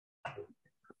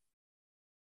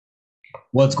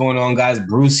What's going on, guys?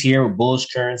 Bruce here with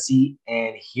Bullish Currency,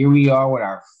 and here we are with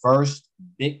our first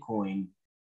Bitcoin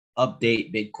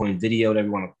update, Bitcoin video, whatever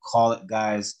you want to call it,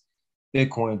 guys.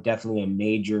 Bitcoin definitely a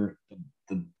major,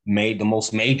 the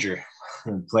most major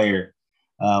player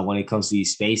when it comes to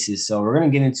these spaces. So we're gonna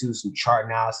get into some chart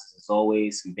analysis as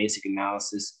always, some basic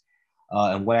analysis,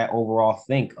 and what I overall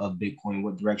think of Bitcoin,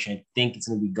 what direction I think it's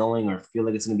gonna be going, or feel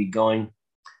like it's gonna be going.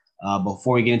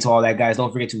 Before we get into all that, guys,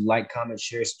 don't forget to like, comment,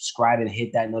 share, subscribe, and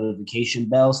hit that notification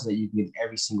bell so that you can get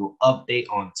every single update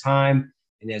on time.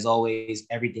 And as always,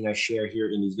 everything I share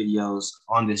here in these videos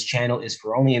on this channel is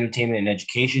for only entertainment and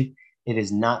education. It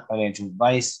is not financial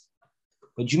advice,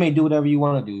 but you may do whatever you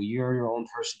want to do. You're your own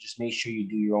person. Just make sure you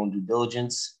do your own due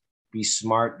diligence. Be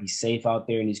smart, be safe out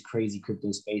there in these crazy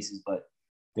crypto spaces, but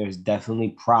there's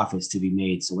definitely profits to be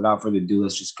made. So without further ado,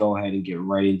 let's just go ahead and get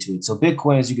right into it. So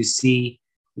Bitcoin, as you can see,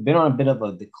 we've been on a bit of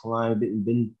a decline,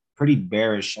 been pretty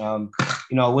bearish.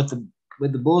 With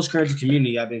the bullish currency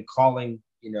community, I've been calling,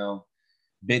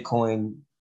 Bitcoin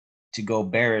to go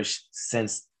bearish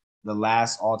since the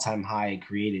last all-time high it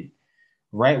created.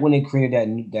 Right when it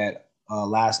created that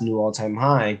last new all-time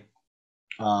high,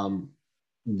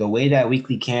 the way that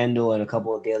weekly candle and a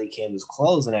couple of daily candles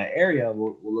closed in that area,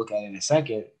 we'll look at in a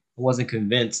second. I wasn't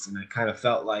convinced, and I kind of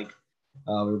felt like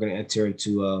we were going to enter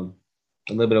into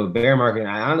a little bit of a bear market.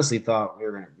 And I honestly thought we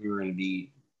were gonna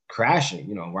be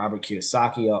crashing. Robert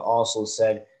Kiyosaki also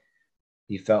said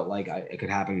he felt like it could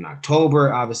happen in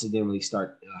October. Obviously, didn't really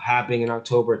start happening in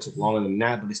October. It took longer than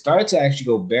that, but it started to actually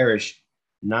go bearish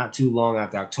not too long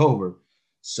after October.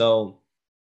 So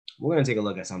we're going to take a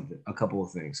look at a couple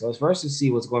of things. So let's first see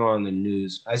what's going on in the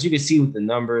news. As you can see with the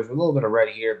numbers, a little bit of red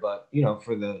here, but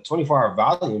for the 24-hour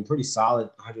volume, pretty solid,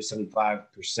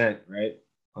 175%, right,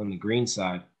 on the green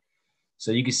side. So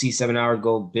you can see 7 hours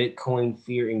ago, Bitcoin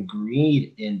Fear and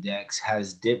Greed Index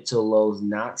has dipped to lows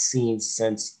not seen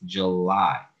since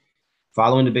July.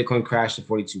 Following the Bitcoin crash to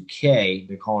 42K,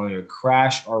 they're calling it a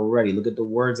crash already. Look at the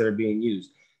words that are being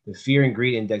used. The Fear and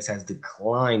Greed Index has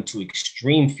declined to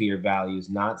extreme fear values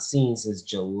not seen since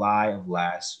July of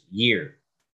last year.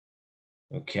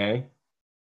 Okay?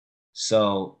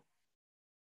 So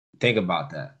think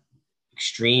about that.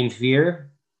 Extreme fear.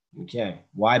 Okay.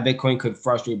 Why Bitcoin could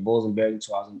frustrate bulls and bears in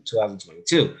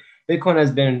 2022. Bitcoin has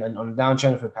been on a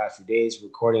downtrend for the past few days,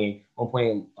 recording a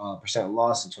 1.8%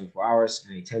 loss in 24 hours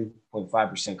and a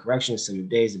 10.5% correction in 7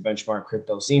 days. The benchmark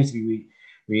crypto seems to be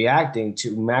reacting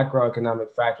to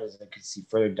macroeconomic factors that could see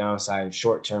further downside and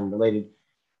short-term related,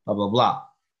 blah, blah, blah,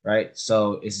 right?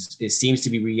 So it seems to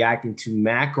be reacting to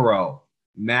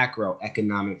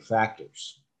macroeconomic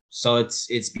factors. So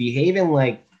it's behaving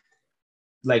like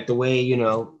the way,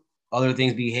 other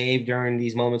things behave during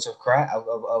these moments of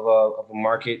a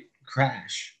market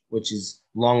crash, which is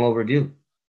long overdue.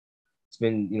 It's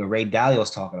been, Ray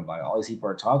Dalio's talking about it. All these people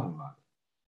are talking about it.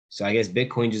 So I guess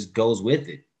Bitcoin just goes with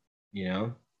it,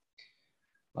 Here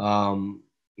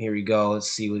we go.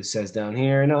 Let's see what it says down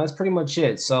here. No, that's pretty much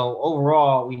it. So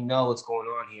overall, we know what's going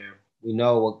on here. We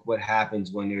know what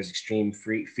happens when there's extreme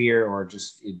fear or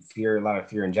just fear, a lot of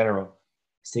fear in general.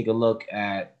 Let's take a look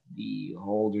at the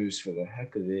holders for the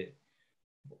heck of it.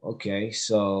 Okay,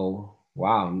 so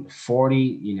wow,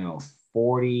 40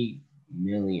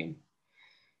 million.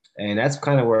 And that's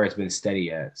kind of where it's been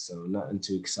steady at. So nothing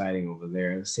too exciting over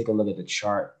there. Let's take a look at the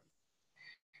chart.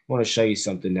 I want to show you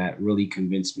something that really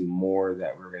convinced me more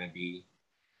that we're going to be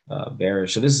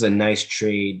bearish. So this is a nice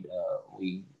trade.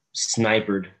 We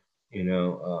snipered,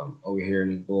 over here in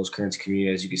the bullish currency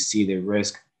community. As you can see, the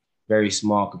risk very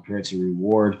small compared to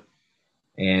reward.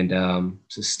 And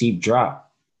it's a steep drop.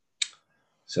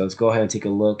 So let's go ahead and take a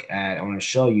look at, I want to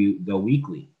show you the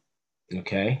weekly,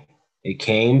 okay? It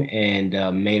came and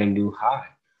made a new high.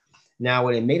 Now,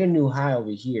 when it made a new high over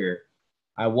here,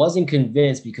 I wasn't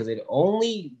convinced because it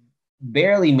only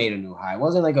barely made a new high. It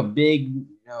wasn't like a big,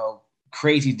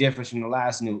 crazy difference from the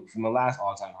last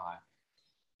all-time high.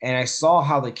 And I saw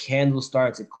how the candle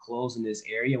started to close in this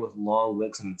area with long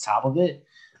wicks on the top of it.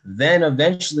 Then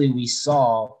eventually we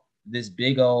saw this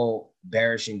big old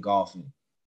bearish engulfing.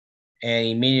 And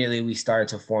immediately we started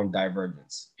to form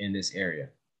divergence in this area.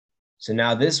 So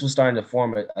now this was starting to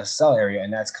form a sell area,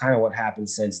 and that's kind of what happened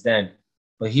since then.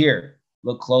 But here,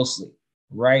 look closely.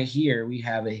 Right here, we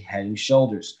have a head and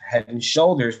shoulders. Head and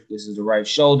shoulders, this is the right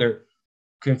shoulder,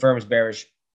 confirms potential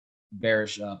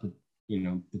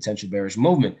bearish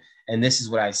movement. And this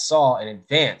is what I saw in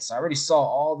advance. I already saw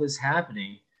all this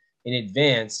happening in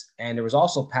advance. And there was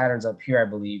also patterns up here, I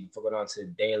believe. If we go on to the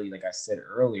daily, like I said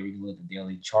earlier, we can look at the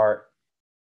daily chart.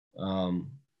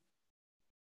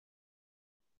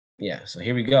 Yeah, so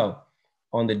here we go.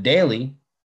 On the daily,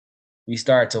 we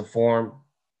start to form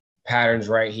patterns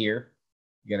right here.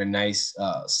 You get a nice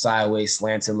sideways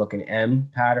slanted looking M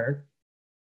pattern,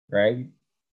 right?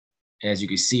 As you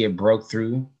can see, it broke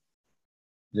through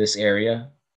this area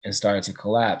and started to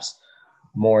collapse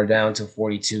more down to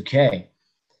 42K,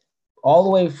 all the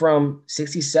way from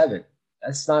 67.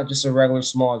 That's not just a regular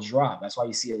small drop. That's why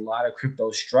you see a lot of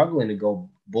crypto struggling to go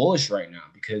bullish right now,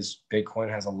 because Bitcoin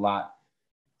has a lot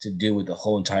to do with the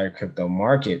whole entire crypto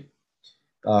market.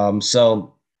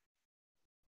 So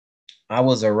I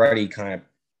was already kind of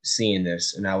seeing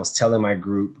this, and I was telling my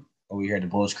group over here at the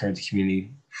bullish currency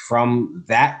community from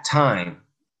that time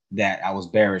that I was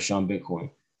bearish on Bitcoin,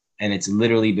 and it's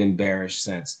literally been bearish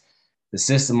since. The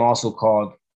system also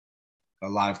called a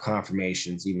lot of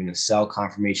confirmations, even a sell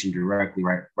confirmation directly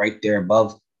right there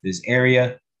above this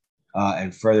area,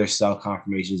 and further sell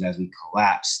confirmations as we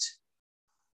collapsed.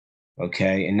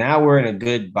 Okay, and now we're in a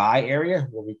good buy area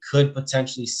where we could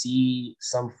potentially see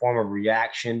some form of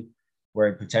reaction where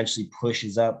it potentially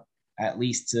pushes up at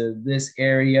least to this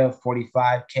area,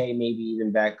 45K, maybe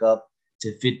even back up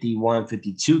to 51,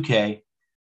 52K,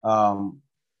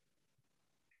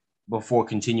 before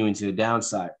continuing to the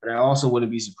downside. But I also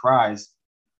wouldn't be surprised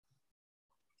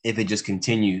if it just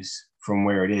continues from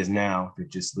where it is now, if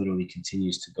it just literally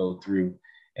continues to go through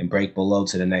and break below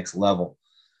to the next level.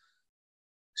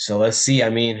 So let's see. I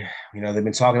mean, they've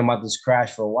been talking about this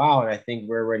crash for a while, and I think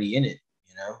we're already in it.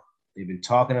 They've been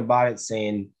talking about it,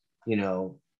 saying,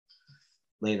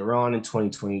 later on in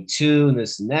 2022, and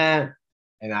this and that.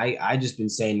 And I just been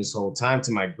saying this whole time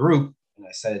to my group, and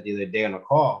I said it the other day on a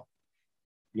call.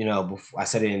 Before I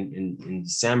said it in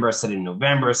December, I said it in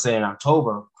November, I said in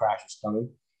October, crash was coming.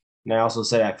 And I also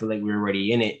said I feel like we're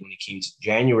already in it when it came to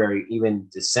January. Even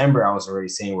December, I was already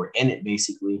saying we're in it,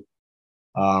 basically.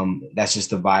 That's just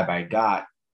the vibe I got.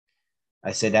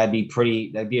 I said that'd be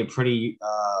a pretty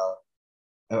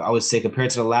I would say, compared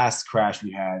to the last crash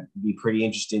we had, it'd be pretty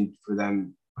interesting for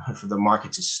the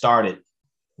market to start it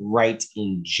right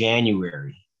in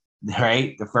January,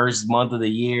 right? The first month of the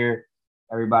year,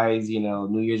 everybody's,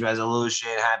 New Year's resolution,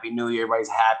 Happy New Year, everybody's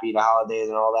happy, the holidays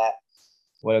and all that.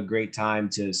 What a great time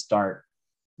to start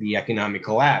the economic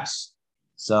collapse.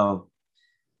 So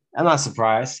I'm not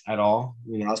surprised at all.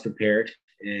 I was prepared,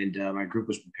 and my group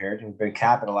was prepared, and we've been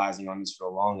capitalizing on this for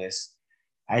the longest.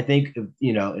 I think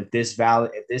if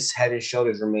this head and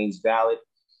shoulders remains valid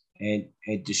and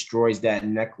it destroys that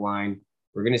neckline,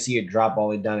 we're going to see it drop all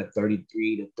the way down to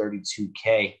 33 to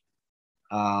 32K.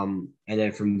 And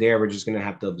then from there, we're just going to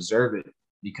have to observe it,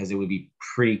 because it would be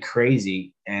pretty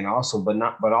crazy, and also,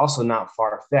 but also not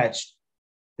far fetched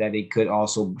that it could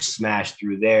also smash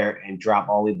through there and drop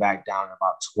all the way back down to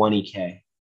about 20K.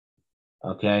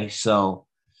 Okay, so,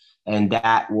 and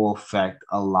that will affect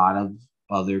a lot of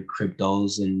other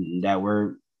cryptos and that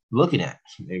we're looking at.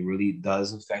 It really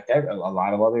does affect a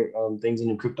lot of other things in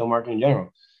the crypto market in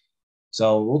general.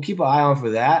 So we'll keep an eye on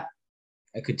for that.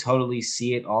 I could totally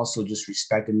see it also just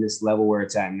respecting this level where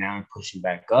it's at now and pushing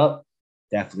back up.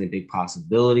 Definitely a big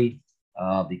possibility,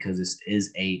 because this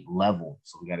is a level.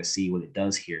 So we got to see what it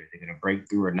does here. If they're going to break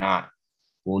through or not.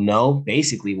 We'll know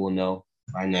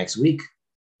by next week,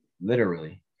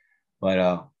 literally.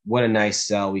 But what a nice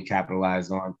sell we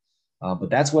capitalized on.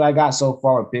 But that's what I got so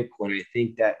far with Bitcoin. I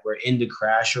think that we're in the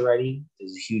crash already.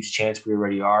 There's a huge chance we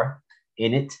already are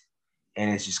in it,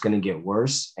 and it's just going to get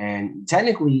worse. And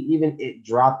technically, even it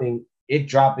dropping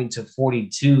to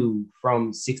 42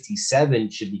 from 67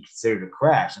 should be considered a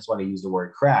crash. That's why they use the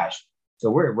word crash. So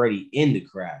we're already in the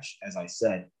crash, as I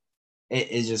said.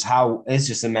 It's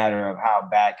just a matter of how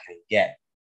bad can it get.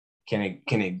 Can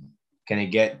it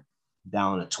get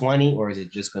down to 20, or is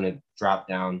it just going to drop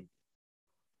down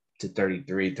to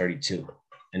 33, 32,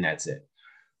 and that's it?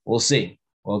 We'll see.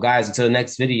 Well, guys, until the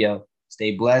next video,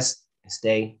 stay blessed and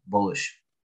stay bullish.